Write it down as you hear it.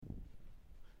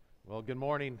Well, good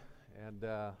morning, and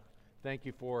thank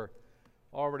you for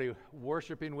already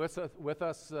worshiping with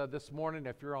us this morning.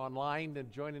 If you're online and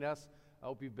joining us, I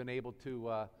hope you've been able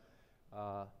to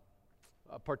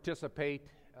participate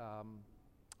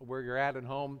where you're at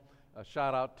home. A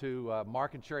shout out to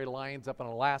Mark and Sherry Lyons up in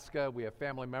Alaska. We have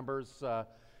family members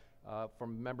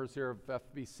from members here of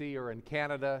FBC or in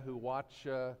Canada who watch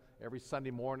every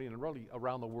Sunday morning and really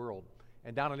around the world.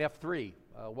 And down in F3,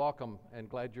 welcome and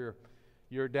glad you're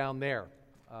down there.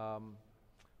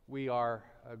 We are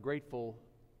grateful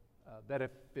that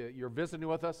if you're visiting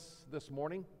with us this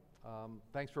morning,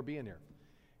 thanks for being here.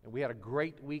 And we had a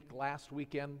great week last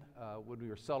weekend when we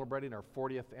were celebrating our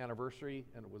 40th anniversary,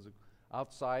 and it was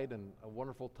outside and a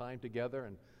wonderful time together,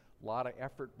 and a lot of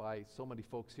effort by so many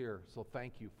folks here. So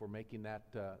thank you for making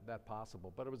that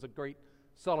possible. But it was a great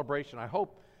celebration. I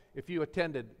hope if you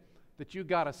attended that you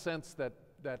got a sense that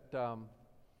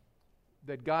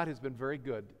God has been very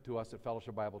good to us at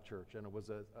Fellowship Bible Church, and it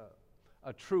was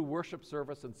a true worship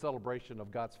service and celebration of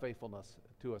God's faithfulness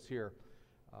to us here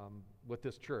with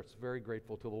this church. Very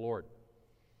grateful to the Lord.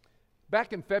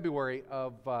 Back in February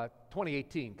of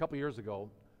 2018, a couple years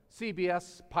ago,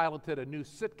 CBS piloted a new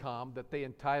sitcom that they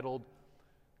entitled,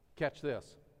 catch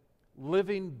this,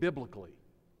 Living Biblically.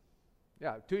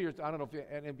 Yeah, 2 years, I don't know if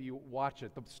any of you watch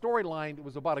it. The storyline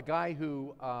was about a guy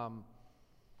who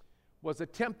was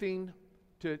attempting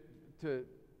to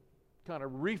kind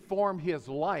of reform his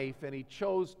life, and he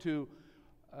chose to,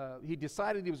 he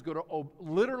decided he was going to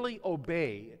literally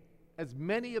obey as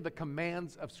many of the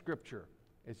commands of Scripture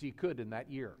as he could in that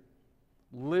year,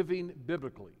 living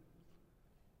biblically.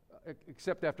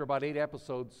 Except after about 8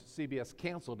 episodes, CBS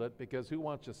canceled it because who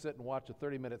wants to sit and watch a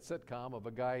 30-minute sitcom of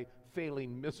a guy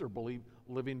failing miserably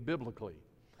living biblically?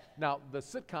 Now, the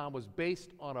sitcom was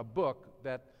based on a book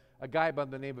that a guy by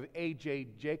the name of A.J.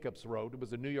 Jacobs wrote. It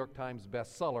was a New York Times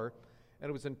bestseller, and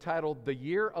it was entitled The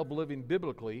Year of Living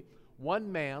Biblically,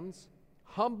 One Man's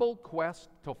Humble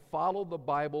Quest to Follow the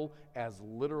Bible as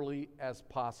Literally as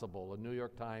Possible, a New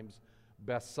York Times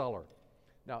bestseller.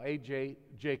 Now, A.J.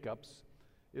 Jacobs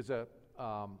is a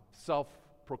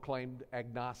self-proclaimed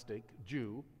agnostic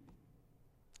Jew,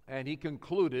 and he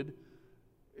concluded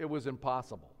it was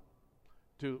impossible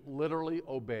to literally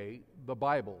obey the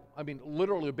Bible. I mean,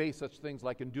 literally obey such things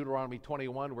like in Deuteronomy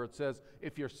 21, where it says,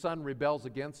 if your son rebels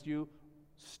against you,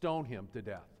 stone him to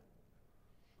death.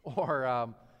 Or, a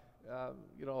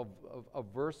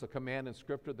verse, a command in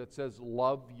Scripture that says,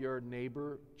 love your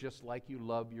neighbor just like you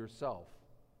love yourself.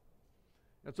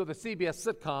 And so the CBS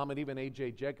sitcom, and even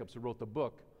A.J. Jacobs, who wrote the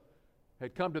book,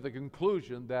 had come to the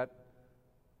conclusion that,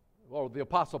 well, the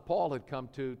Apostle Paul had come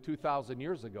to 2,000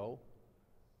 years ago,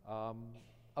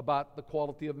 about the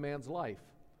quality of man's life.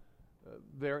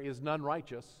 There is none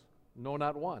righteous, no,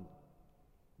 not one.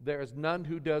 There is none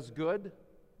who does good,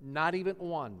 not even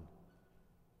one.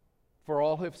 For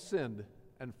all have sinned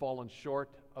and fallen short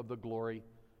of the glory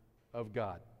of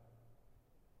God.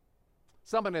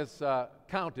 Someone has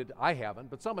counted, I haven't,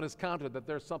 but someone has counted that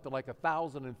there's something like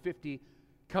 1,050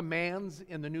 commands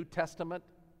in the New Testament,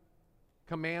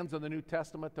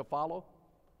 to follow.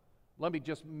 Let me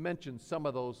just mention some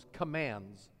of those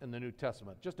commands in the New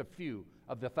Testament, just a few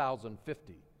of the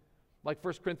 1,050. Like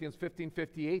 1 Corinthians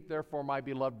 15:58, therefore, my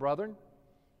beloved brethren,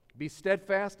 be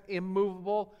steadfast,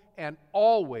 immovable, and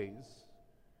always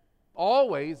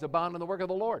abound in the work of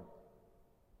the Lord.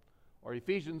 Or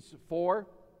Ephesians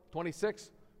 4:26,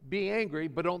 be angry,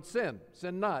 but don't sin.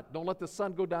 Sin not. Don't let the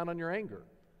sun go down on your anger.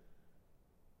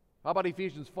 How about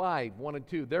Ephesians 5:1 and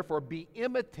 2? Therefore, be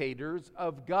imitators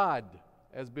of God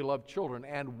as beloved children,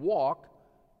 and walk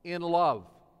in love.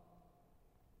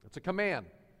 It's a command.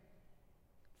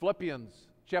 Philippians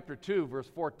chapter 2, verse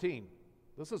 14.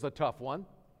 This is a tough one.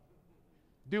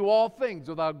 Do all things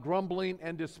without grumbling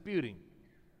and disputing.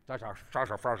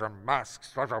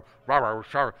 Masks,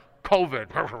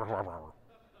 COVID.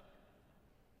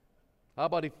 How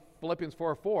about Philippians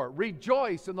 4:4?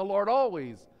 Rejoice in the Lord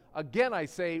always. Again I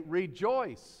say,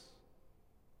 rejoice.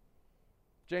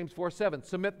 James 4:7,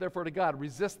 submit therefore to God,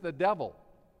 resist the devil,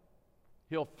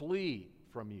 he'll flee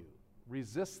from you.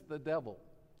 Resist the devil.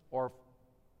 Or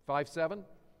 5:7,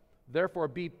 therefore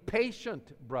be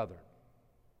patient, brother,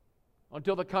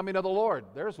 until the coming of the Lord.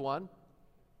 There's one.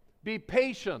 Be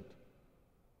patient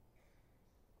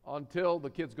until the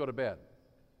kids go to bed.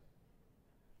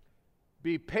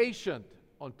 Be patient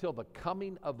until the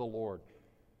coming of the Lord.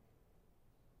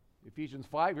 Ephesians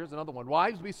 5, here's another one.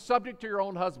 Wives, be subject to your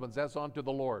own husbands as unto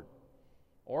the Lord.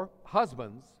 Or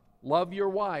husbands, love your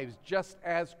wives just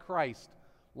as Christ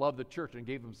loved the church and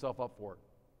gave himself up for it.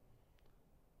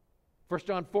 1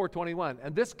 John 4:21,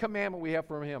 and this commandment we have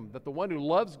from him, that the one who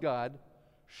loves God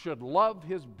should love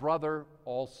his brother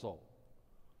also.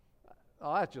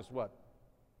 Oh, that's just what,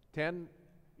 10,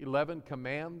 11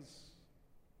 commands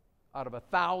out of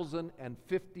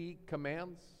 1,050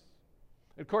 commands?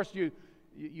 Of course, you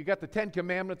got the 10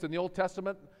 commandments in the Old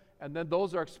Testament, and then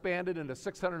those are expanded into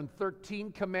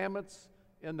 613 commandments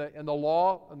in the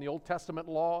law, in the Old Testament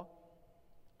law.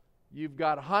 You've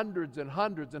got hundreds and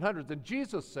hundreds and hundreds. And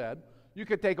Jesus said you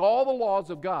could take all the laws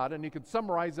of God and you could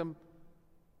summarize them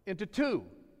into two.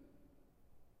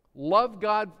 Love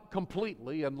God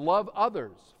completely and love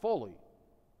others fully.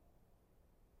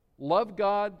 Love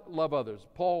God, love others.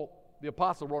 Paul, the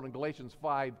apostle, wrote in Galatians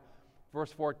 5,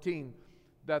 verse 14,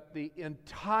 that the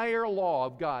entire law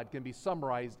of God can be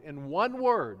summarized in one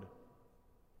word: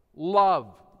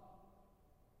 love.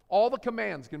 All the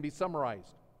commands can be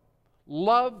summarized.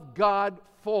 Love God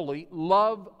fully,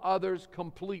 love others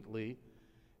completely.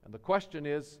 And the question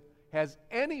is, has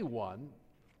anyone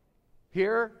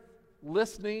here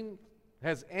listening,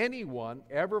 has anyone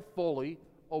ever fully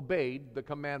obeyed the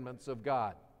commandments of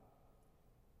God?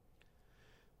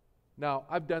 Now,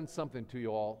 I've done something to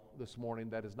you all this morning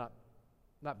that is not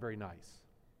very nice.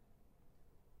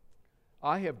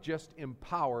 I have just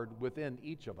empowered within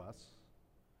each of us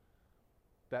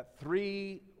that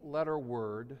three-letter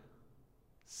word,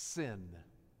 sin,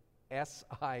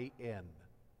 S-I-N.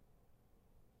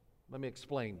 Let me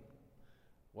explain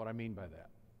what I mean by that.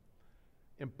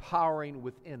 Empowering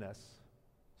within us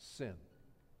sin.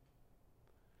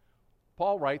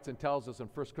 Paul writes and tells us in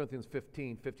 1 Corinthians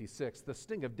 15:56, the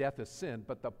sting of death is sin,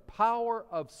 but the power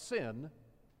of sin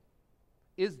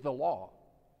is the law.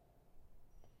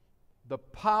 The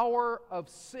power of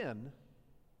sin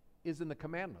is in the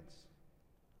commandments.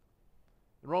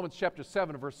 In Romans chapter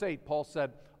 7, verse 8, Paul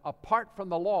said, apart from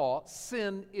the law,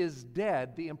 sin is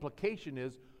dead. The implication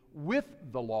is, with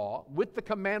the law, with the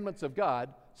commandments of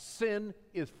God, sin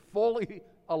is fully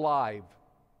alive.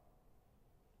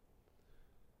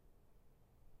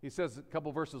 He says a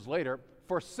couple verses later,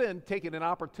 for sin, taking an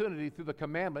opportunity through the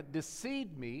commandment,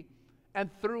 deceived me, and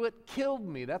through it killed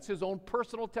me. That's his own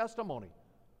personal testimony.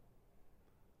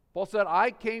 Paul said,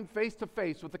 I came face to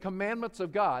face with the commandments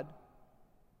of God,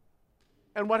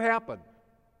 and what happened?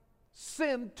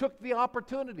 Sin took the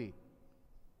opportunity.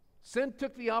 Sin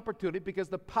took the opportunity because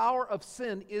the power of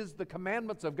sin is the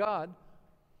commandments of God,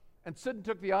 and sin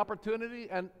took the opportunity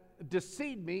and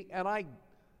deceived me, and I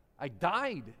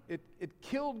died. It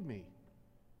killed me.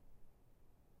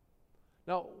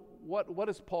 Now, what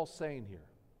is Paul saying here?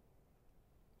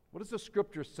 What is the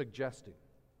Scripture suggesting?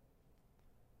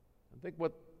 I think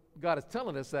what God is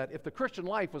telling us that if the Christian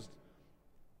life was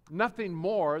nothing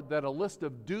more than a list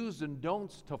of do's and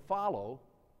don'ts to follow,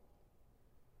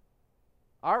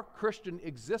 our Christian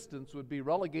existence would be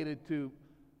relegated to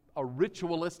a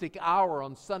ritualistic hour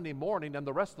on Sunday morning, and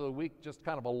the rest of the week just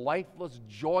kind of a lifeless,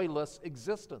 joyless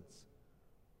existence.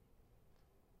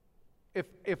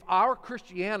 If our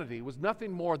Christianity was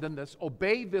nothing more than this,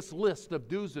 obey this list of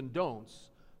do's and don'ts,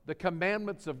 the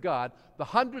commandments of God, the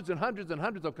hundreds and hundreds and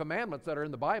hundreds of commandments that are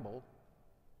in the Bible,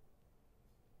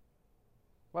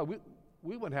 well,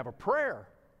 we wouldn't have a prayer.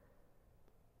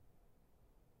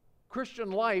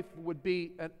 Christian life would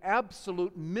be an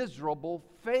absolute miserable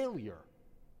failure.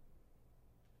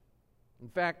 In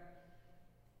fact,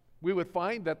 we would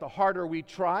find that the harder we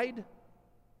tried,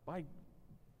 by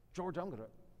George, I'm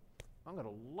going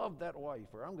to love that wife,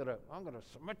 or I'm going to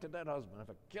submit to that husband if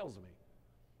it kills me.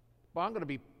 But I'm going to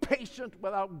be patient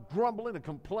without grumbling and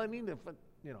complaining. If it,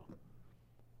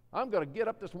 I'm going to get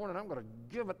up this morning, I'm going to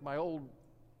give it my old.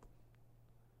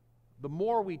 The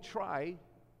more we try,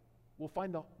 we'll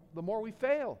find the more we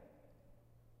fail.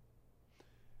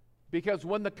 Because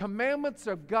when the commandments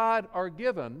of God are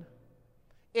given,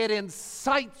 it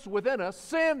incites within us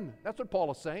sin. That's what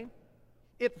Paul is saying.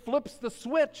 It flips the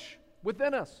switch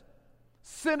within us.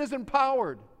 Sin is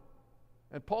empowered.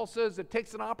 And Paul says it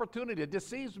takes an opportunity. It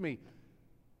deceives me.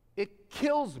 It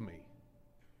kills me.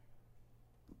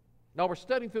 Now we're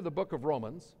studying through the book of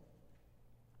Romans,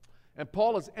 and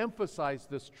Paul has emphasized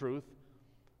this truth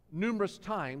numerous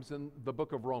times in the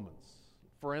book of Romans.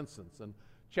 For instance, in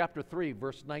chapter 3,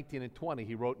 verse 19 and 20,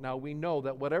 he wrote, now we know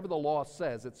that whatever the law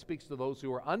says, it speaks to those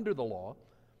who are under the law,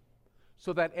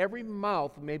 so that every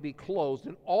mouth may be closed,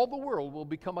 and all the world will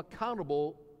become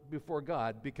accountable before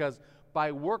God, because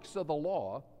by works of the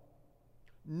law,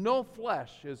 no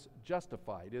flesh is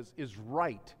justified, is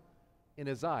right in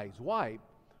his eyes. Why?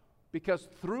 Because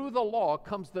through the law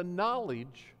comes the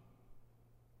knowledge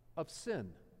of sin.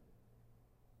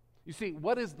 You see,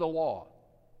 what is the law?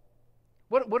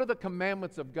 What do the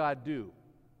commandments of God do?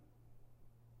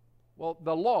 Well,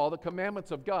 the law, the commandments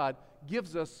of God,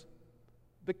 gives us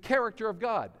the character of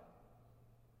God,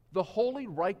 the holy,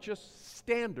 righteous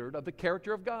standard of the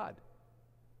character of God.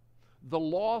 The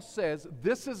law says,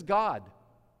 this is God.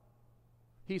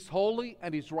 He's holy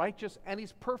and He's righteous and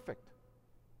He's perfect.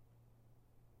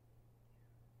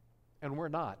 And we're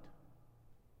not.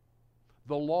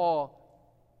 The law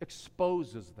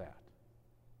exposes that.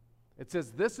 It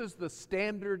says, this is the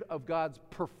standard of God's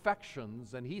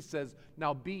perfections, and He says,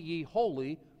 now be ye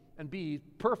holy and be ye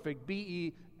perfect, be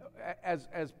ye as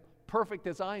perfect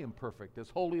as I am perfect,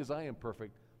 as holy as I am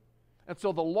perfect. And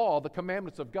so the law, the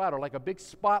commandments of God, are like a big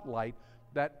spotlight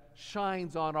that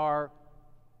shines on our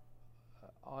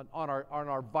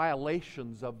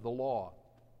violations of the law,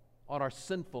 on our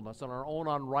sinfulness, on our own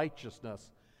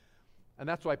unrighteousness. And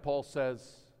that's why Paul says,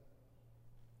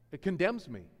 it condemns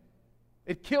me.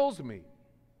 It kills me.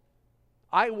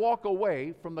 I walk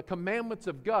away from the commandments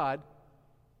of God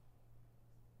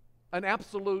an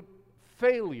absolute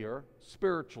failure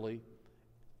spiritually,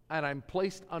 and I'm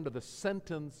placed under the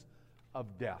sentence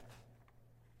of death.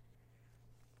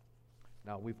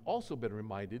 Now, we've also been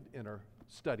reminded in our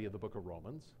study of the book of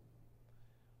Romans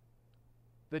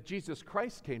that Jesus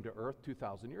Christ came to earth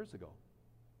 2,000 years ago.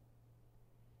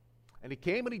 And He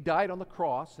came and He died on the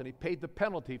cross, and He paid the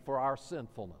penalty for our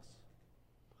sinfulness,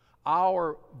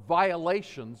 our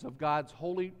violations of God's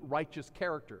holy, righteous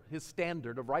character, His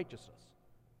standard of righteousness.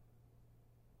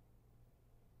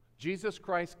 Jesus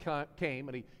Christ came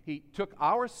and he took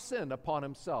our sin upon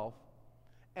Himself,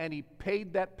 and He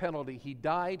paid that penalty. He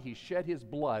died, He shed His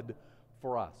blood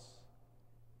for us.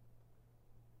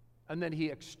 And then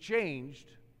He exchanged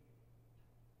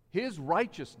His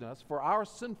righteousness for our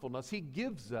sinfulness. He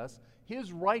gives us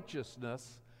His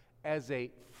righteousness as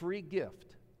a free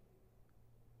gift.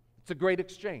 It's a great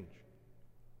exchange.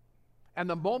 And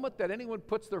the moment that anyone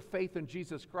puts their faith in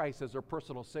Jesus Christ as their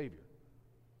personal Savior,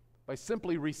 by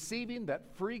simply receiving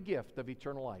that free gift of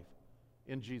eternal life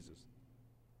in Jesus,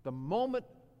 the moment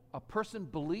a person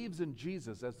believes in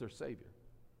Jesus as their Savior,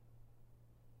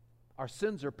 our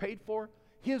sins are paid for,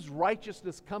 His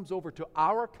righteousness comes over to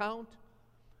our account,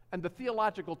 and the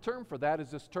theological term for that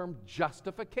is this term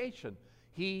justification.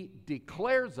 He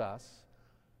declares us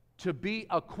to be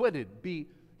acquitted.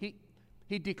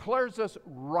 He declares us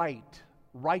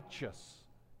righteous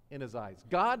in His eyes.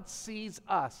 God sees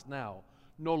us now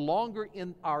no longer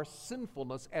in our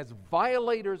sinfulness as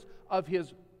violators of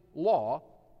His law.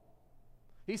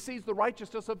 He sees the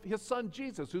righteousness of His Son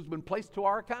Jesus, who's been placed to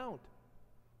our account.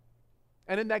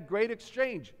 And in that great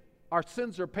exchange, our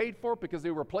sins are paid for because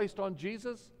they were placed on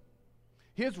Jesus.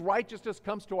 His righteousness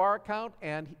comes to our account,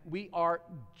 and we are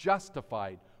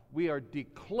justified. We are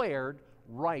declared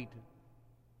right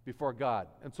before God.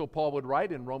 And so Paul would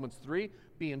write in Romans 3,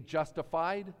 being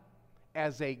justified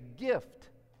as a gift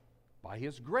by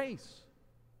His grace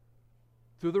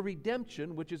through the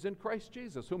redemption which is in Christ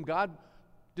Jesus, whom God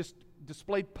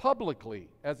displayed publicly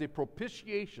as a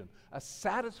propitiation, a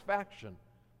satisfaction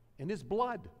in His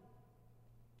blood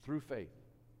through faith.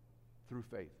 Through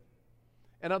faith.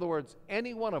 In other words,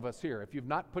 any one of us here, if you've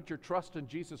not put your trust in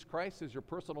Jesus Christ as your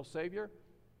personal Savior,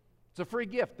 it's a free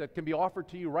gift that can be offered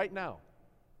to you right now.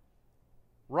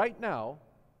 Right now,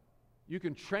 you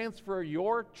can transfer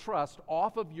your trust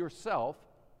off of yourself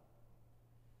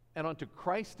and onto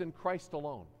Christ and Christ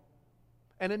alone.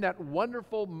 And in that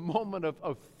wonderful moment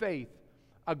of faith,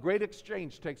 a great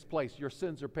exchange takes place. Your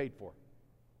sins are paid for.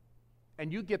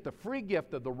 And you get the free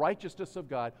gift of the righteousness of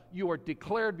God. You are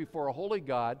declared before a holy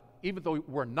God, even though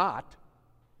we're not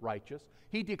righteous.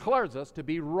 He declares us to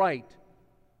be right.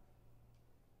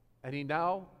 And He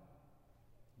now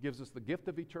gives us the gift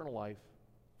of eternal life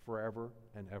forever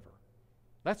and ever.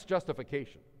 That's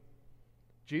justification.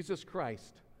 Jesus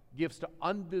Christ gives to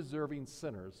undeserving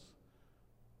sinners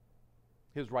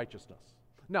His righteousness.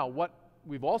 Now, what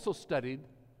we've also studied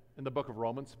in the book of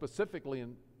Romans, specifically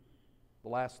in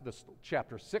this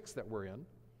chapter 6 that we're in,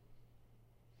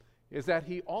 is that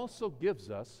He also gives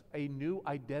us a new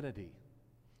identity.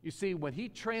 You see, when He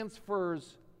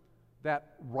transfers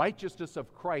that righteousness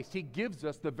of Christ, He gives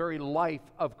us the very life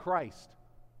of Christ.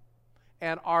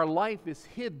 And our life is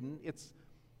hidden.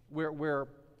 We're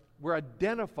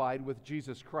identified with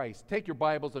Jesus Christ. Take your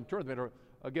Bibles and turn them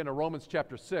again to Romans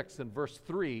chapter 6 and verse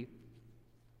 3.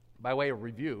 By way of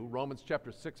review, Romans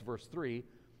chapter 6, verse 3,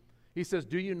 he says,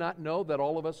 "Do you not know that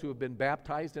all of us who have been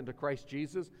baptized into Christ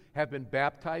Jesus have been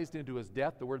baptized into His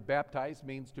death?" The word baptized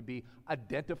means to be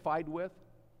identified with.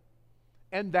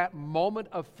 And that moment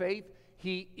of faith,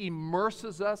 He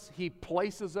immerses us, He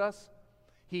places us,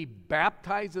 He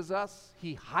baptizes us,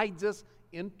 He hides us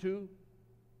into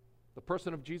the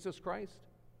person of Jesus Christ.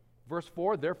 Verse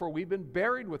 4, therefore we've been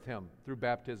buried with him through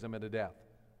baptism into death,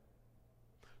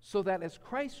 so that as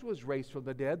Christ was raised from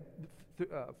the dead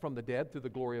through the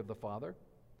glory of the Father,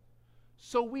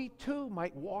 so we too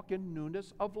might walk in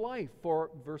newness of life.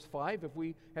 For, verse 5, if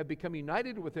we have become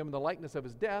united with him in the likeness of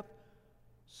his death,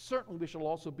 certainly we shall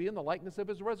also be in the likeness of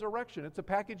his resurrection. It's a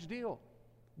package deal.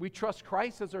 We trust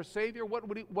Christ as our Savior. What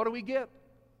do we get?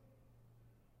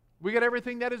 We get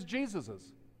everything that is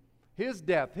Jesus's. His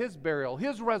death, his burial,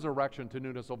 his resurrection to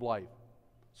newness of life.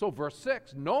 So verse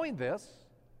 6, knowing this,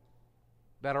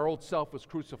 that our old self was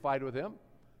crucified with him,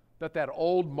 that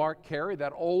old Mark Carey,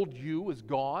 that old you is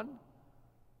gone.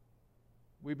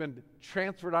 We've been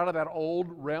transferred out of that old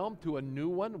realm to a new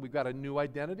one. We've got a new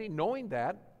identity. Knowing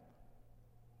that,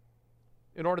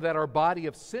 in order that our body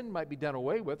of sin might be done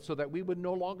away with, so that we would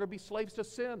no longer be slaves to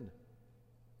sin.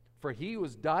 For he who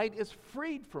has died is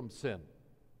freed from sin.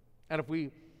 And if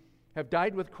we have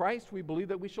died with Christ, we believe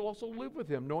that we shall also live with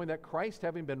him, knowing that Christ,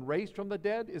 having been raised from the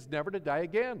dead, is never to die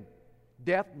again.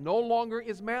 Death no longer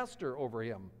is master over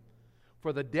him.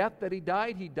 For the death that he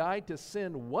died to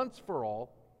sin once for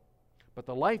all. But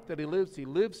the life that he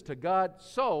lives to God.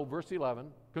 So, verse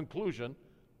 11, conclusion,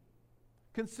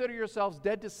 consider yourselves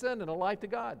dead to sin and alive to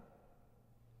God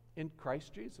in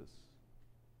Christ Jesus.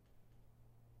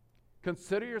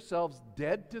 Consider yourselves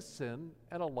dead to sin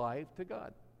and alive to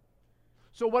God.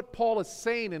 So what Paul is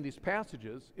saying in these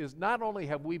passages is not only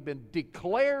have we been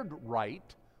declared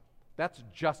right, that's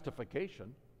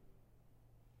justification,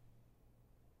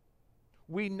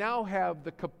 we now have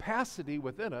the capacity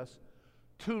within us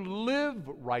to live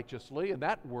righteously, and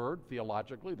that word,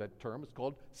 theologically, that term is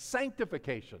called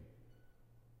sanctification.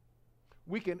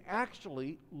 We can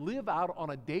actually live out on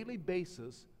a daily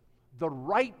basis the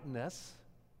rightness,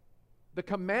 the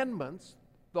commandments,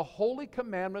 the holy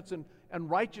commandments and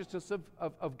righteousness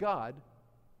of God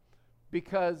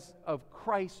because of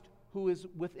Christ who is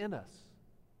within us.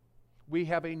 We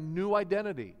have a new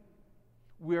identity.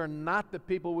 We are not the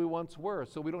people we once were,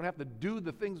 so we don't have to do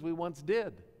the things we once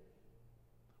did.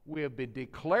 We have been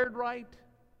declared right,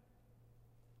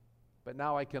 but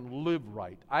now I can live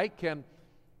right. I can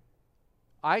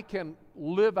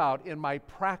live out in my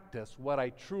practice what I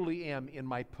truly am in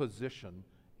my position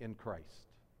in Christ.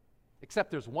 Except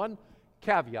there's one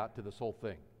caveat to this whole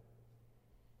thing.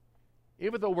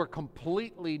 Even though we're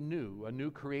completely new, a new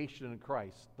creation in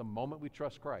Christ, the moment we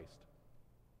trust Christ,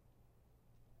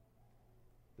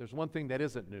 there's one thing that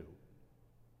isn't new,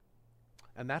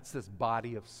 and that's this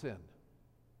body of sin.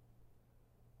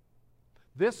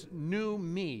 This new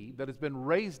me that has been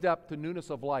raised up to newness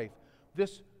of life,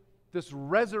 this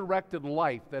resurrected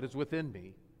life that is within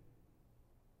me,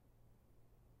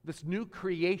 this new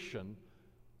creation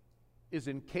is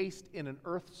encased in an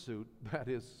earth suit that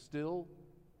is still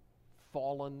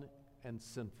fallen and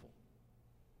sinful.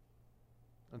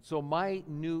 And so my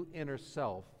new inner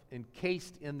self,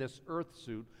 encased in this earth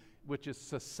suit, which is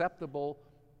susceptible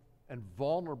and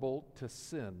vulnerable to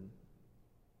sin,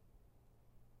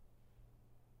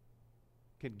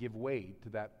 can give way to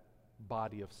that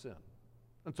body of sin.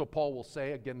 And so Paul will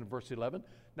say again in verse 11,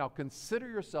 now consider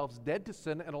yourselves dead to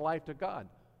sin and alive to God.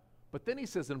 But then he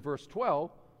says in verse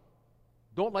 12,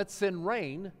 don't let sin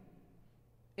reign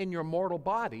in your mortal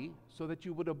body so that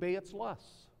you would obey its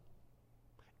lusts.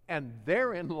 And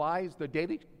therein lies the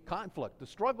daily conflict, the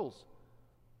struggles.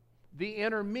 The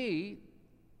inner me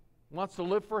wants to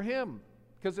live for him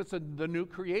because it's the new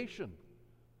creation.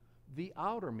 The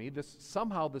outer me,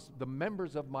 the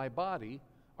members of my body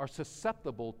are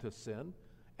susceptible to sin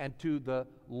and to the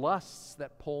lusts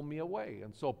that pull me away.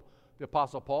 And so the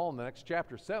Apostle Paul in the next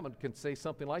chapter 7 can say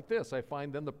something like this, I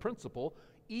find then the principle,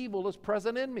 evil is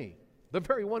present in me, the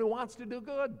very one who wants to do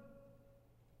good.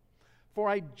 For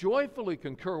I joyfully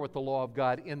concur with the law of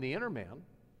God in the inner man,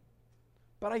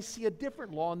 but I see a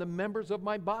different law in the members of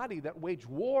my body that wage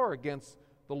war against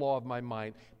the law of my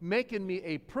mind, making me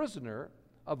a prisoner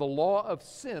of the law of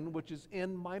sin which is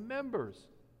in my members.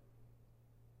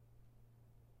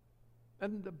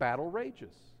 And the battle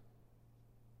rages.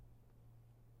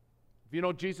 If you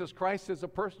know Jesus Christ as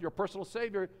your personal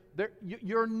Savior,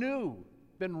 you're new,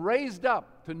 been raised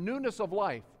up to newness of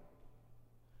life,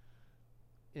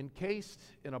 encased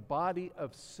in a body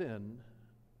of sin.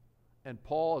 And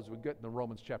Paul, as we get in the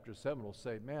Romans chapter 7, will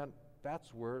say, man,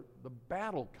 that's where the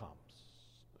battle comes.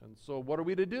 And so what are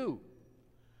we to do?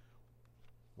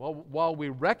 Well, while we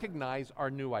recognize our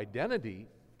new identity,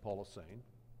 Paul is saying,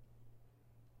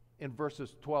 in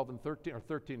verses 12 and 13, or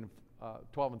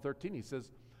 12 and 13, he says,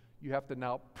 you have to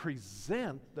now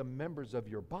present the members of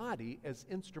your body as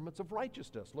instruments of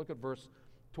righteousness. Look at verse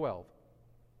 12.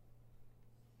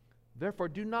 Therefore,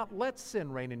 do not let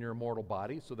sin reign in your mortal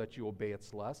body so that you obey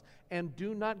its lusts, and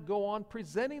do not go on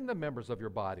presenting the members of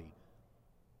your body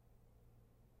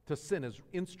to sin as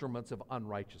instruments of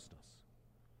unrighteousness.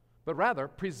 But rather,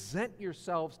 present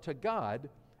yourselves to God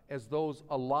as those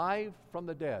alive from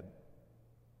the dead,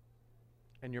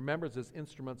 and your members as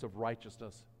instruments of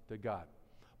righteousness to God.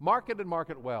 Mark it and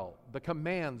mark it well, the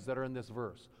commands that are in this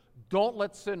verse. Don't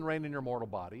let sin reign in your mortal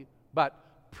body,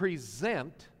 but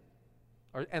present,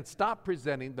 and stop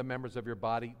presenting the members of your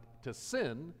body to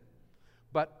sin,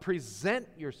 but present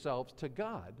yourselves to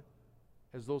God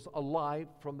as those alive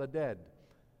from the dead.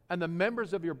 And the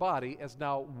members of your body as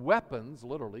now weapons,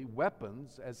 literally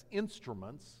weapons, as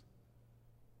instruments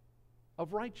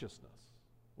of righteousness.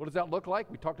 What does that look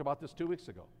like? We talked about this 2 weeks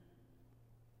ago.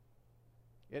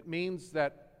 It means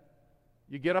that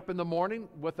you get up in the morning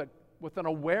with an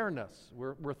awareness.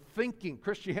 We're thinking.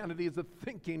 Christianity is a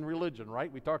thinking religion, right?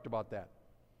 We talked about that.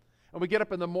 And we get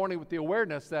up in the morning with the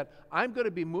awareness that I'm going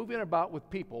to be moving about with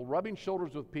people, rubbing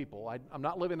shoulders with people. I'm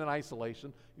not living in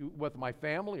isolation with my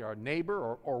family or a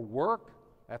neighbor or work,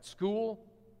 at school.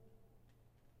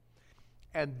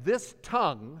 And this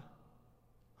tongue,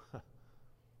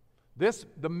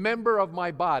 the member of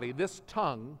my body, this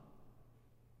tongue,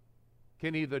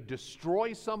 can either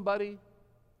destroy somebody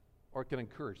or it can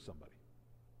encourage somebody.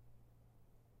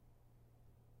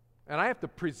 And I have to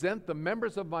present the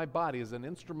members of my body as an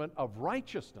instrument of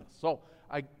righteousness. So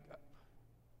I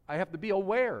have to be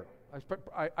aware.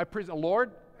 I present,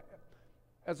 Lord,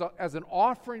 as an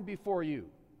offering before you,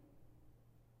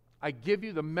 I give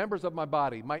you the members of my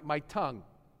body, my tongue.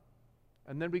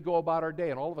 And then we go about our day,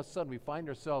 and all of a sudden we find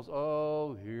ourselves,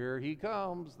 oh, here he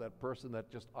comes, that person that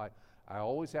just, I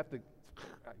always have to,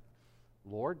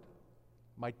 Lord,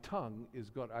 my tongue is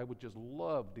good. I would just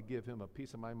love to give him a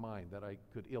piece of my mind that I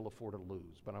could ill afford to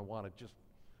lose, but I want to just,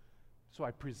 so I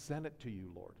present it to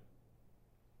you, Lord.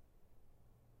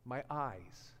 My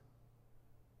eyes,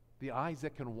 the eyes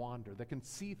that can wander, that can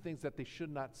see things that they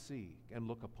should not see and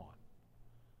look upon.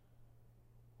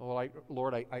 Oh,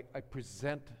 Lord, I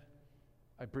present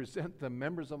the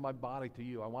members of my body to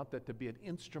you. I want that to be an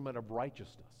instrument of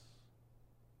righteousness.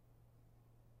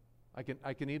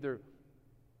 I can either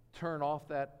turn off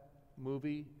that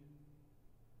movie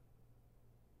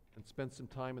and spend some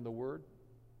time in the Word.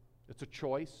 It's a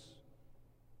choice.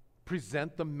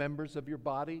 Present the members of your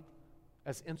body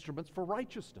as instruments for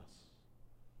righteousness.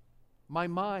 My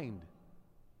mind,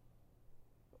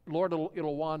 Lord,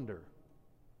 it'll wander.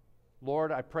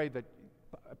 Lord, I pray that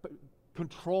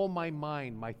control my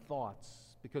mind, my thoughts,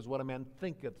 because what a man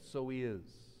thinketh, so he is.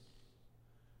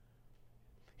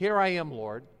 Here I am,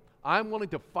 Lord. I'm willing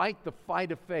to fight the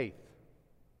fight of faith.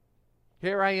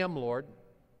 Here I am, Lord.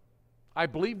 I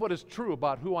believe what is true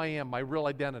about who I am, my real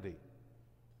identity.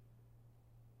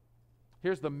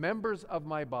 Here's the members of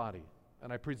my body,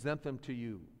 and I present them to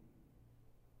you.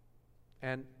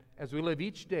 And as we live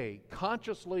each day,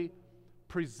 consciously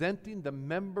presenting the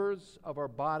members of our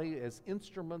body as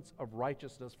instruments of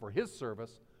righteousness for His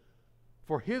service,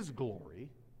 for His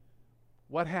glory,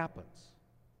 what happens?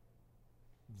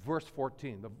 Verse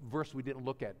 14, the verse we didn't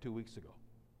look at 2 weeks ago.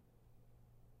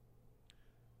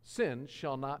 Sin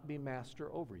shall not be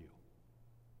master over you.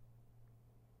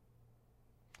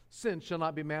 Sin shall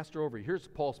not be master over you. Here's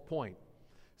Paul's point.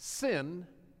 Sin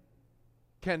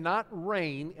cannot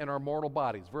reign in our mortal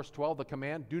bodies. Verse 12, the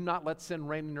command, do not let sin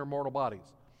reign in your mortal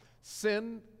bodies.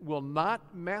 Sin will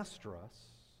not master us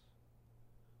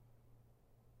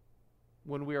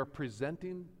when we are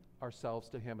presenting ourselves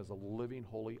to Him as a living,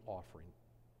 holy offering.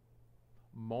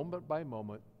 Moment by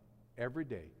moment, every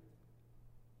day,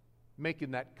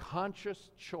 making that conscious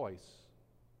choice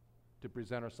to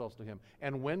present ourselves to Him.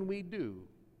 And when we do,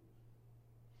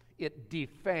 it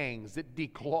defangs, it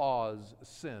declaws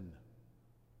sin.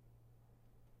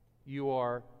 You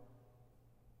are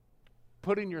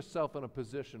putting yourself in a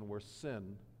position where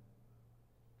sin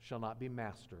shall not be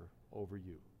master over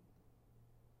you.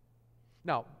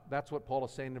 Now, that's what Paul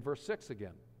is saying in verse 6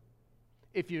 again.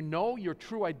 If you know your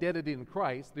true identity in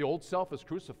Christ, the old self is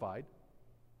crucified,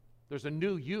 there's a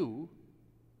new you,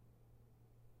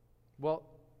 well,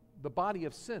 the body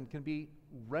of sin can be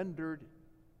rendered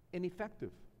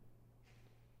ineffective.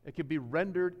 It can be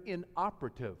rendered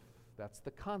inoperative. That's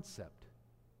the concept.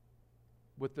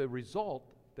 With the result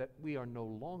that we are no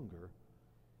longer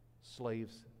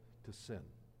slaves to sin.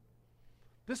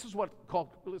 This is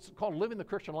it's called living the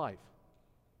Christian life.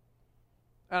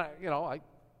 And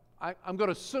I'm going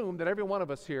to assume that every one of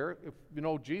us here, if you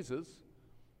know Jesus,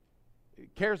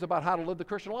 cares about how to live the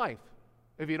Christian life.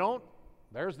 If you don't,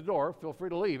 there's the door. Feel free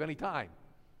to leave anytime.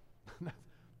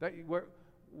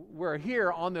 we're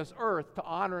here on this earth to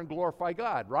honor and glorify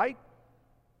God, right?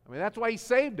 I mean, that's why He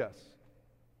saved us.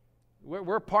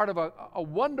 We're part of a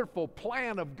wonderful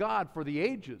plan of God for the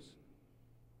ages,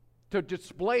 to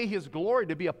display His glory,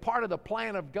 to be a part of the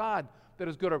plan of God that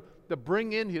is going to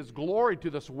bring in His glory to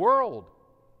this world,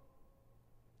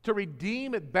 to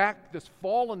redeem it back, this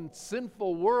fallen,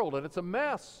 sinful world, and it's a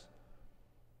mess.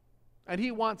 And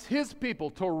He wants His people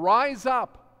to rise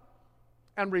up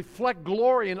and reflect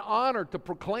glory and honor, to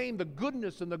proclaim the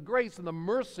goodness and the grace and the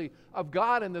mercy of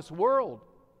God in this world.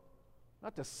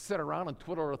 Not to sit around and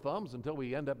twiddle our thumbs until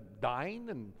we end up dying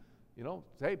and,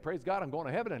 say, hey, praise God, I'm going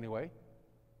to heaven anyway.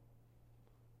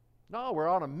 No, we're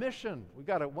on a mission. We've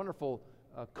got a wonderful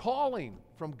calling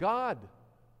from God.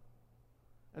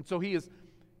 And so He is,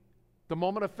 the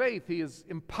moment of faith, He has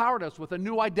empowered us with a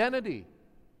new identity.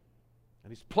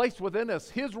 And He's placed within us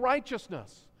His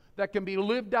righteousness that can be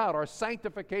lived out, our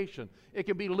sanctification. It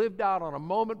can be lived out on a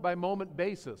moment-by-moment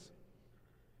basis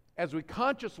as we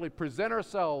consciously present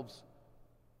ourselves,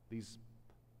 these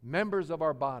members of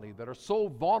our body that are so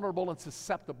vulnerable and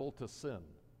susceptible to sin,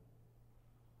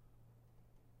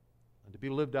 and to be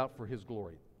lived out for His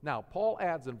glory. Now, Paul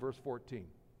adds in verse 14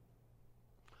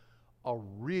 a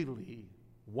really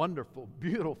wonderful,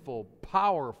 beautiful,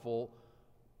 powerful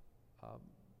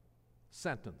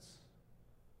sentence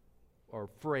or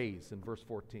phrase in verse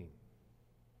 14.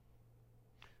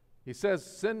 He says,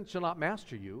 sin shall not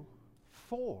master you,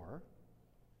 for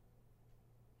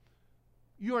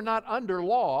you are not under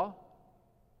law,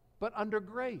 but under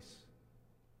grace.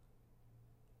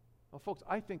 Now, folks,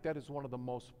 I think that is one of the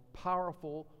most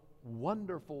powerful,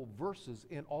 wonderful verses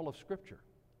in all of Scripture.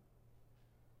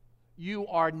 You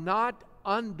are not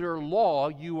under law,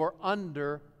 you are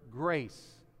under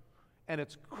grace. And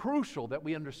it's crucial that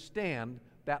we understand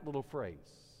that little phrase.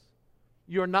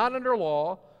 You're not under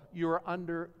law, you are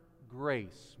under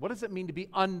grace. What does it mean to be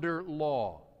under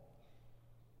law?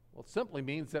 Well, it simply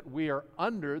means that we are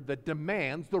under the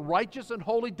demands, the righteous and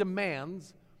holy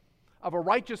demands of a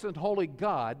righteous and holy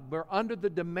God. We're under the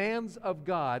demands of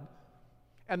God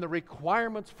and the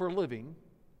requirements for living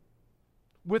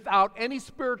without any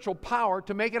spiritual power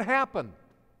to make it happen.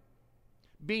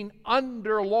 Being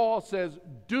under law says,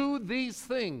 do these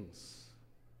things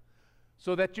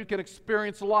so that you can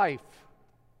experience life.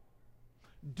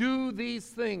 Do these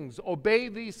things, obey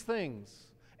these things.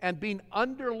 And being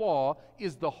under law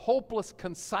is the hopeless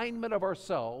consignment of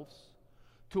ourselves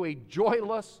to a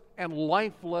joyless and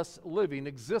lifeless living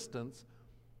existence,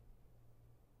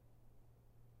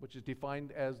 which is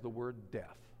defined as the word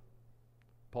death.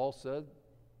 Paul said,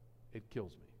 it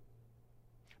kills me.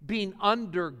 Being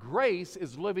under grace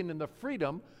is living in the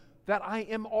freedom that I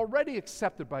am already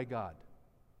accepted by God.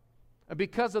 And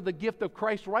because of the gift of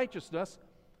Christ's righteousness,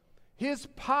 His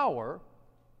power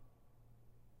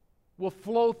will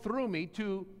flow through me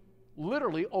to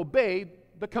literally obey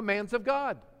the commands of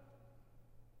God.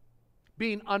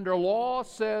 Being under law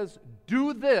says,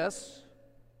 do this,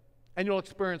 and you'll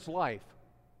experience life.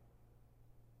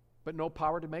 But no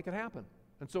power to make it happen.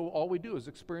 And so all we do is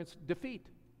experience defeat,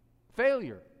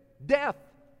 failure, death.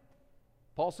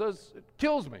 Paul says, it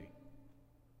kills me.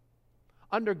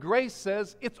 Under grace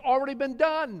says, it's already been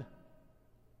done.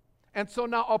 And so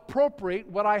now appropriate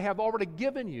what I have already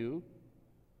given you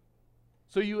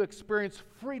so you experience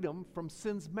freedom from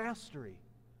sin's mastery.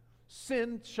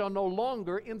 Sin shall no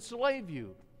longer enslave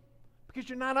you because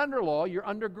you're not under law, you're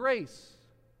under grace.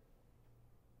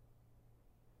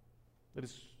 It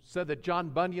is said that John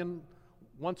Bunyan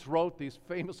once wrote these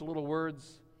famous little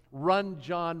words, "Run,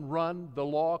 John, run, the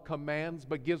law commands,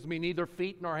 but gives me neither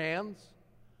feet nor hands.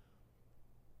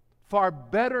 Far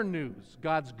better news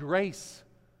God's grace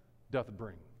doth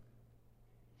bring.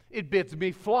 It bids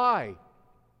me fly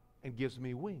and gives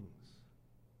me wings."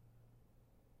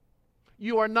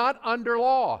 You are not under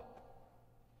law.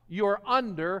 You are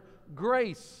under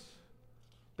grace.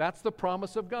 That's the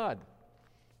promise of God.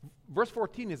 Verse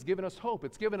 14 has given us hope.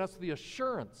 It's given us the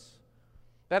assurance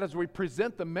that as we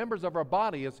present the members of our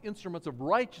body as instruments of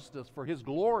righteousness for His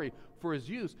glory, for His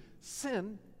use,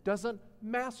 sin doesn't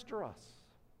master us.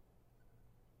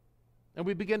 And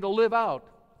we begin to live out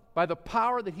by the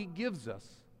power that He gives us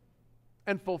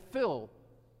and fulfill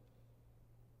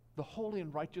the holy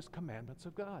and righteous commandments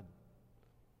of God.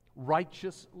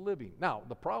 Righteous living. Now,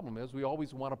 the problem is we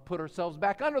always want to put ourselves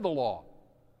back under the law.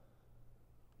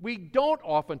 We don't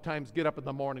oftentimes get up in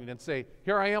the morning and say,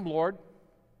 "Here I am, Lord."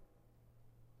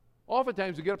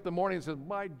 Oftentimes we get up in the morning and say,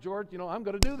 "My George, I'm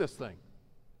going to do this thing."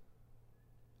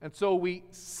 And so we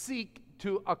seek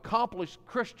to accomplish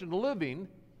Christian living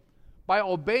by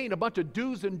obeying a bunch of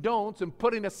do's and don'ts and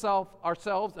putting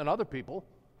ourselves and other people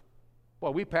Boy,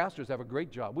 we pastors have a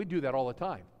great job. We do that all the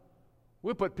time.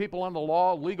 We put people on the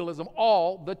law, legalism,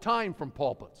 all the time from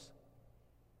pulpits.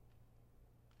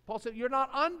 Paul said, you're not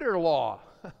under law.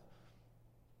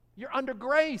 You're under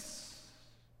grace.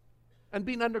 And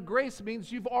being under grace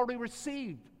means you've already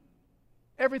received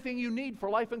everything you need for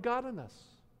life and godliness.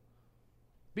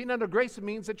 Being under grace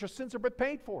means that your sins have been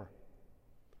paid for.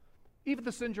 Even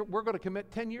the sins we're going to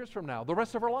commit 10 years from now, the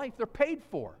rest of our life, they're paid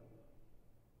for.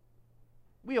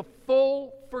 We have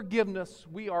full forgiveness.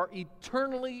 We are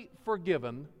eternally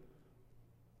forgiven.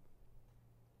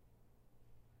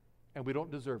 And we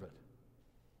don't deserve it.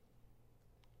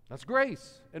 That's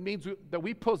grace. It means that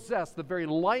we possess the very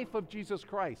life of Jesus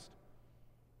Christ.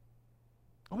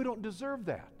 And we don't deserve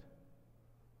that.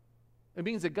 It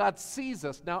means that God sees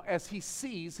us now as He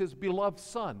sees His beloved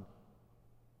Son.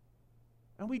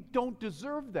 And we don't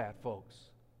deserve that, folks.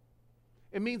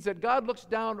 It means that God looks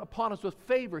down upon us with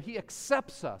favor. He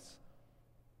accepts us,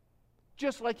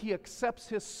 just like He accepts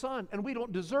His Son, and we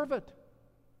don't deserve it.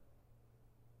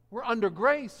 We're under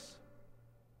grace.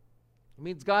 It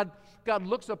means God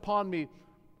looks upon me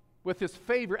with His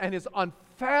favor and His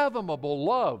unfathomable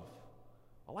love.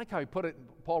 I like how he put it,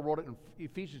 Paul wrote it in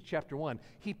Ephesians chapter 1.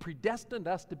 He predestined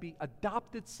us to be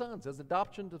adopted sons, as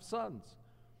adoption of sons,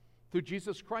 through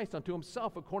Jesus Christ unto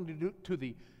Himself, according to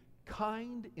the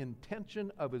kind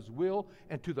intention of His will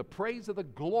and to the praise of the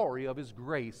glory of His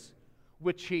grace,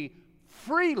 which He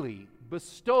freely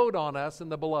bestowed on us in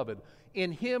the Beloved.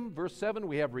 In Him, verse 7,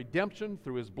 we have redemption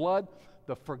through His blood,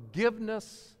 the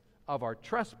forgiveness of our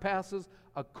trespasses,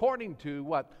 according to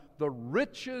what? The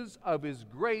riches of His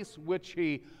grace, which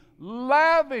He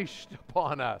lavished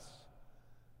upon us.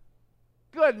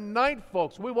 Good night,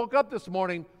 folks. We woke up this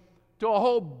morning to a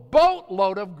whole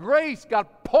boatload of grace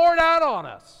got poured out on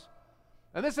us.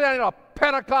 And this ain't a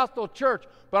Pentecostal church,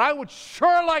 but I would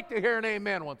sure like to hear an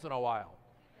amen once in a while.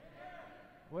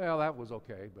 Well, that was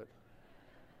okay,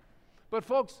 but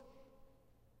folks,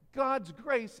 God's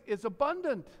grace is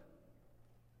abundant.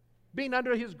 Being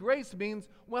under His grace means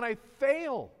when I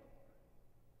fail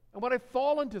and when I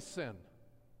fall into sin,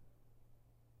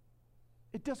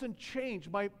 it doesn't change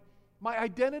my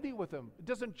identity with Him. It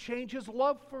doesn't change His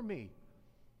love for me.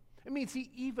 It means He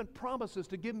even promises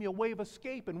to give me a way of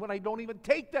escape, and when I don't even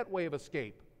take that way of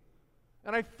escape,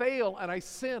 and I fail and I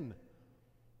sin,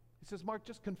 He says, Mark,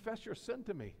 just confess your sin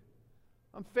to me.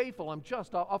 I'm faithful, I'm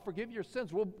just, I'll forgive your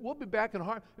sins. We'll be back in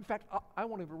harm. In fact, I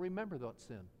won't even remember that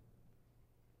sin.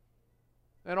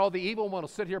 And all the evil one will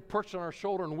sit here perched on our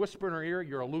shoulder and whisper in our ear,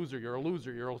 you're a loser, you're a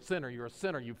loser, you're a sinner,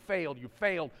 you failed, you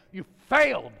failed, you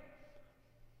failed.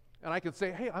 And I can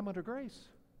say, hey, I'm under grace.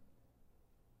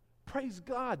 Praise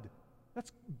God.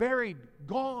 That's buried,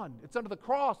 gone. It's under the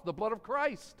cross, the blood of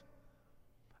Christ.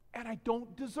 And I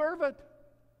don't deserve it.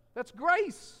 That's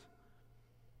grace.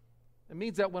 It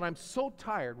means that when I'm so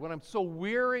tired, when I'm so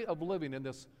weary of living in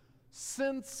this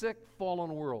sin-sick,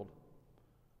 fallen world,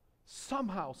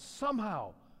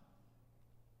 somehow,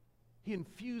 He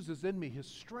infuses in me His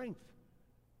strength.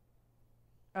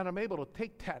 And I'm able to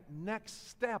take that next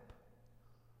step.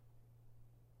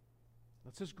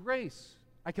 That's His grace.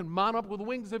 I can mount up with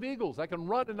wings of eagles. I can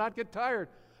run and not get tired.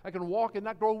 I can walk and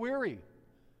not grow weary.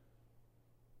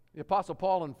 The Apostle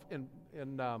Paul in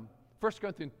 1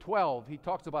 Corinthians 12, he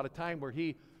talks about a time where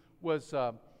he was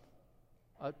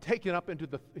taken up into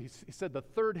he said the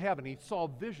third heaven. He saw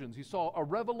visions. He saw a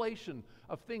revelation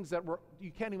of things that you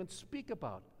can't even speak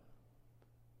about.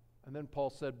 And then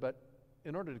Paul said, but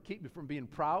in order to keep me from being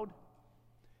proud,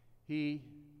 he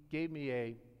gave me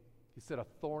a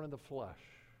thorn in the flesh.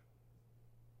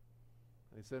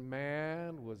 And he said,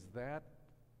 man, was that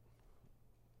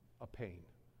a pain.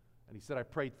 And he said, I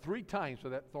prayed 3 times for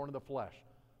that thorn in the flesh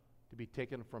to be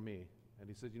taken from me. And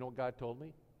he said, you know what God told me?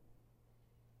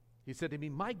 He said to me,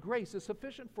 my grace is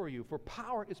sufficient for you, for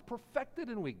power is perfected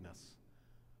in weakness.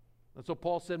 And so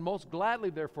Paul said, most gladly,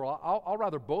 therefore, I'll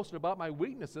rather boast about my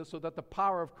weaknesses so that the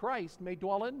power of Christ may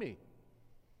dwell in me.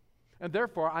 And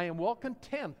therefore, I am well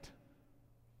content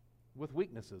with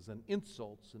weaknesses and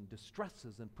insults and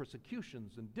distresses and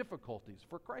persecutions and difficulties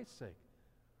for Christ's sake.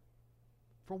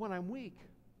 For when I'm weak,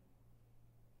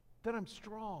 then I'm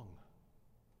strong.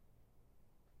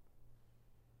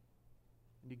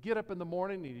 And you get up in the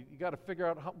morning, and you got to figure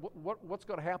out what's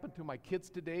going to happen to my kids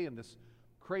today in this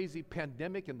crazy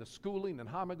pandemic and the schooling, and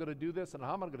how am I going to do this, and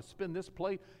how am I going to spin this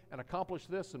plate and accomplish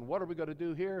this, and what are we going to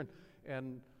do here,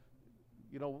 and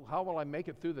you know, how will I make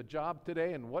it through the job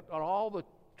today, and what are all the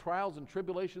trials and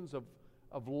tribulations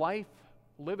of life,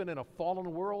 living in a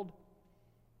fallen world.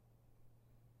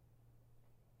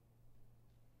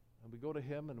 And we go to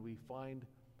Him and we find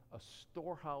a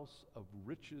storehouse of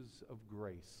riches of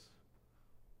grace.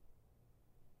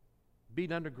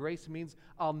 Being under grace means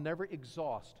I'll never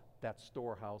exhaust that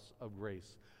storehouse of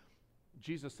grace.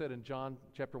 Jesus said in John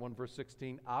chapter 1, verse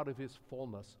 16, out of his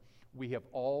fullness we have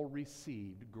all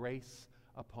received grace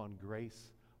upon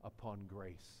grace upon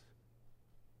grace.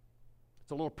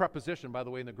 It's a little preposition, by the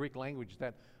way, in the Greek language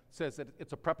that says that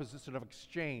it's a preposition of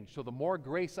exchange. So the more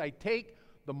grace I take,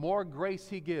 the more grace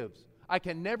he gives. I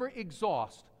can never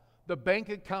exhaust the bank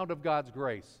account of God's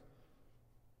grace.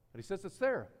 But he says it's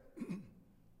there.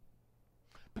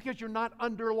 Because you're not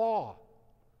under law.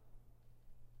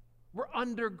 We're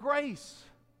under grace.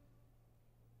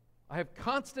 I have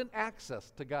constant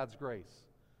access to God's grace.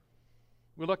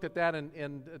 We looked at that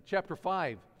in chapter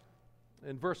 5,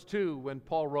 in verse 2, when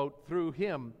Paul wrote, through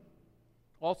him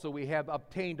also we have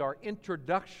obtained our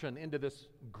introduction into this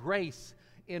grace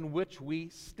in which we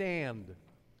stand.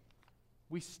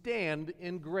 We stand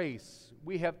in grace.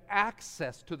 We have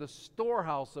access to the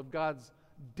storehouse of God's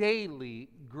daily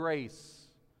grace.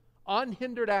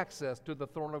 Unhindered access to the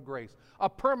throne of grace. A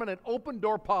permanent open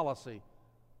door policy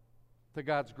to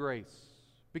God's grace.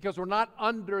 Because we're not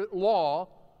under law,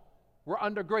 we're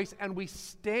under grace, and we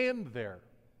stand there.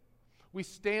 We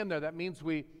stand there. That means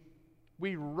we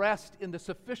rest in the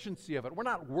sufficiency of it. We're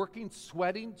not working,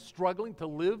 sweating, struggling to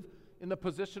live in the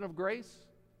position of grace.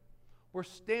 We're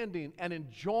standing and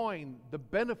enjoying the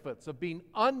benefits of being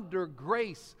under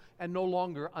grace and no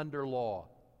longer under law.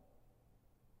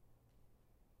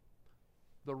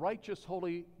 The righteous,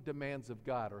 holy demands of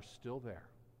God are still there.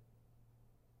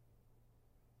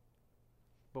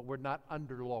 But we're not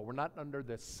under law. We're not under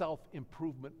the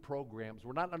self-improvement programs.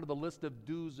 We're not under the list of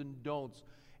do's and don'ts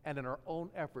and in our own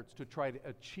efforts to try to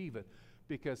achieve it,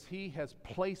 because he has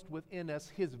placed within us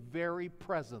his very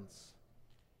presence.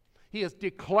 He has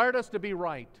declared us to be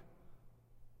right.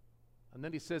 And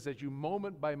then he says, as you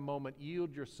moment by moment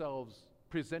yield yourselves,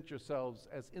 present yourselves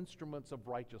as instruments of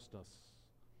righteousness,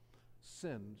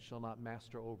 sin shall not be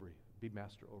master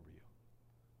over you.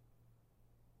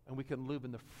 And we can live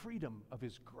in the freedom of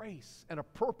his grace and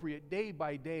appropriate day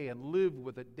by day and live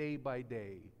with it day by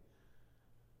day.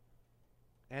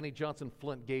 Annie Johnson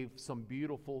Flint gave some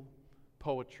beautiful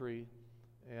poetry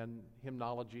and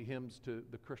hymnology, hymns to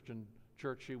the Christian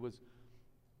church. She was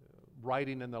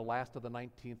writing in the last of the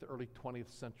 19th, early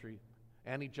 20th century.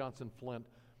 Annie Johnson Flint.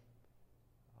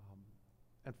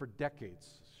 And for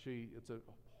decades, it's a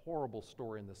horrible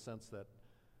story in the sense that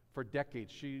for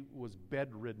decades she was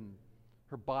bedridden,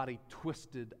 her body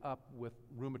twisted up with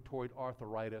rheumatoid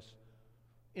arthritis,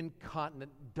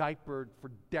 incontinent, diapered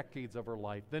for decades of her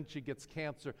life. Then she gets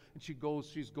cancer and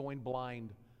she's going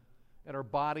blind. And her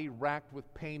body racked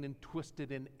with pain and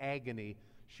twisted in agony.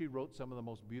 She wrote some of the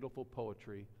most beautiful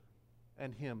poetry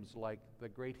and hymns, like the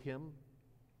great hymn,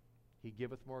 He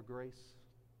Giveth More Grace.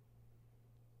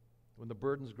 When the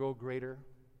burdens grow greater,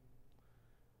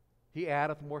 He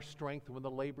addeth more strength when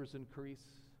the labors increase.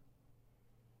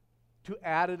 To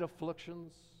added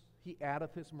afflictions, He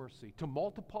addeth His mercy. To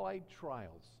multiplied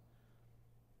trials,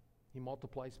 He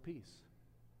multiplies peace.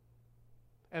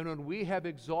 And when we have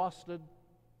exhausted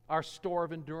our store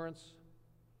of endurance,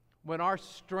 when our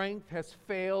strength has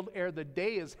failed ere the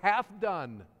day is half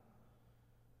done,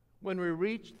 when we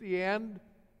reach the end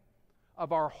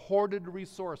of our hoarded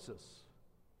resources,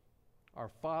 our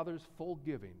Father's full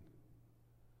giving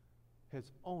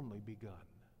has only begun.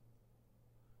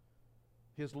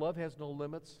 His love has no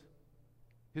limits.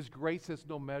 His grace has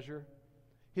no measure.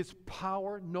 His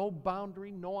power no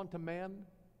boundary, no unto man.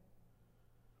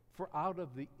 For out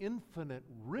of the infinite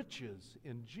riches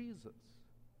in Jesus,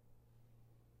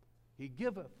 He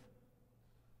giveth,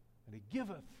 and He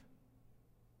giveth,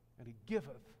 and He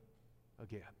giveth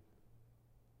again.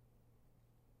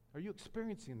 Are you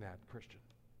experiencing that, Christian?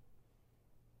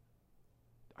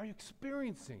 Are you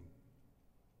experiencing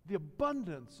the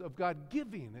abundance of God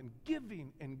giving and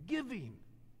giving and giving?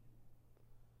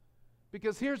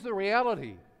 Because here's the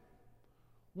reality.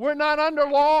 We're not under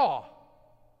law.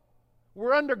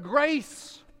 We're under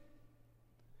grace.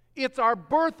 It's our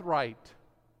birthright.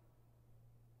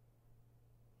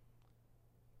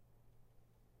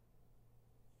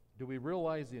 Do we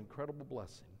realize the incredible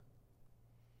blessing?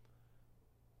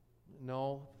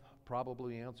 No,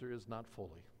 probably the answer is not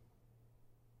fully.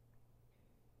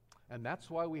 And that's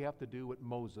why we have to do what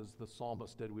Moses, the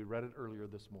psalmist, did. We read it earlier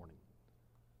this morning.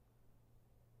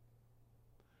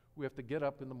 We have to get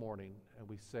up in the morning and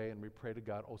we say and we pray to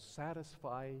God, oh,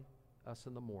 satisfy us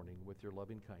in the morning with your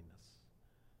loving kindness,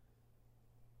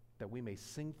 that we may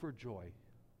sing for joy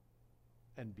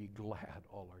and be glad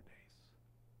all our days.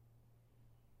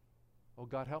 Oh,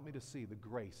 God, help me to see the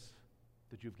grace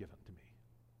that you've given to me.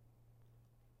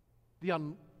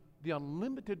 The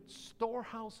unlimited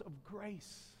storehouse of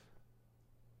grace.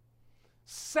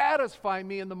 Satisfy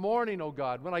me in the morning, oh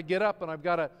God, when I get up and I've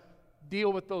got to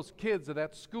deal with those kids at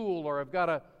that school, or I've got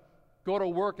to go to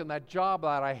work in that job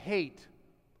that I hate,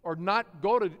 or not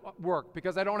go to work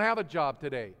because I don't have a job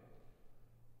today.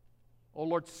 Oh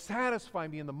Lord, satisfy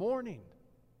me in the morning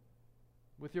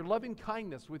with your loving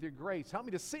kindness, with your grace. Help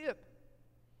me to see it.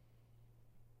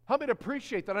 Help me to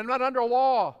appreciate that I'm not under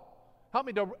law. Help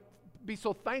me to be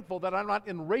so thankful that I'm not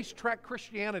in racetrack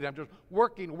Christianity. I'm just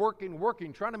working,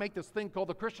 trying to make this thing called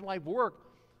the Christian life work.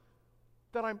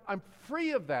 That I'm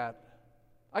free of that.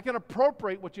 I can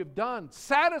appropriate what you've done.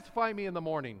 Satisfy me in the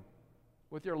morning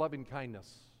with your loving kindness,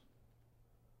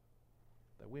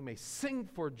 that we may sing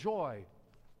for joy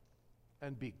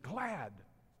and be glad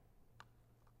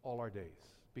all our days.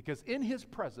 Because in His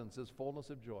presence is fullness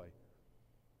of joy,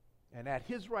 and at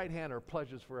His right hand are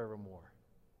pleasures forevermore.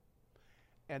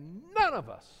 And none of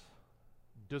us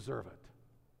deserve it.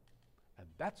 And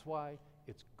that's why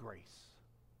it's grace.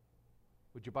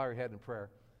 Would you bow your head in prayer?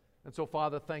 And so,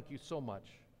 Father, thank you so much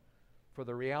for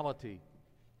the reality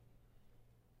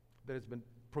that has been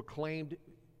proclaimed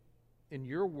in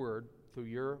your word through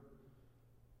your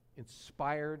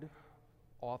inspired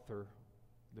author,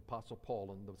 the Apostle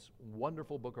Paul, in this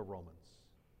wonderful book of Romans.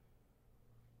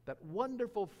 That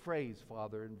wonderful phrase,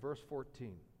 Father, in verse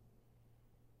 14.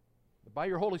 By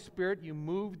your Holy Spirit, you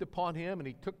moved upon him, and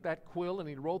he took that quill and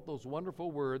he wrote those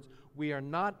wonderful words, "We are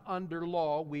not under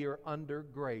law, we are under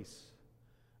grace."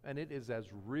 And it is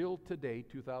as real today,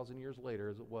 2,000 years later,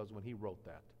 as it was when he wrote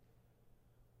that.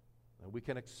 And we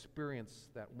can experience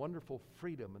that wonderful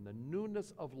freedom and the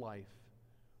newness of life.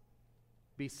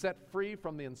 Be set free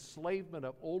from the enslavement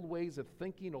of old ways of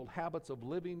thinking, old habits of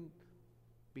living,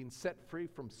 being set free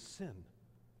from sin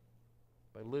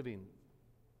by living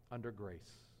under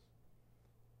grace.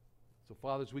 So,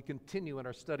 Father, as we continue in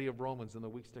our study of Romans in the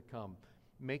weeks to come,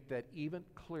 make that even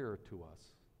clearer to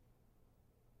us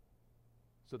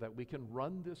so that we can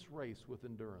run this race with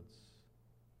endurance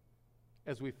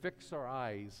as we fix our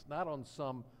eyes not on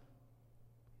some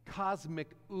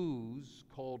cosmic ooze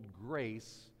called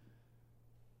grace,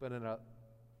 but in a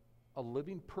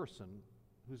living person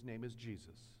whose name is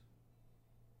Jesus.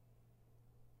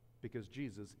 Because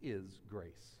Jesus is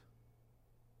grace.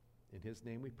 In his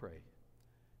name we pray.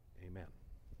 Amen.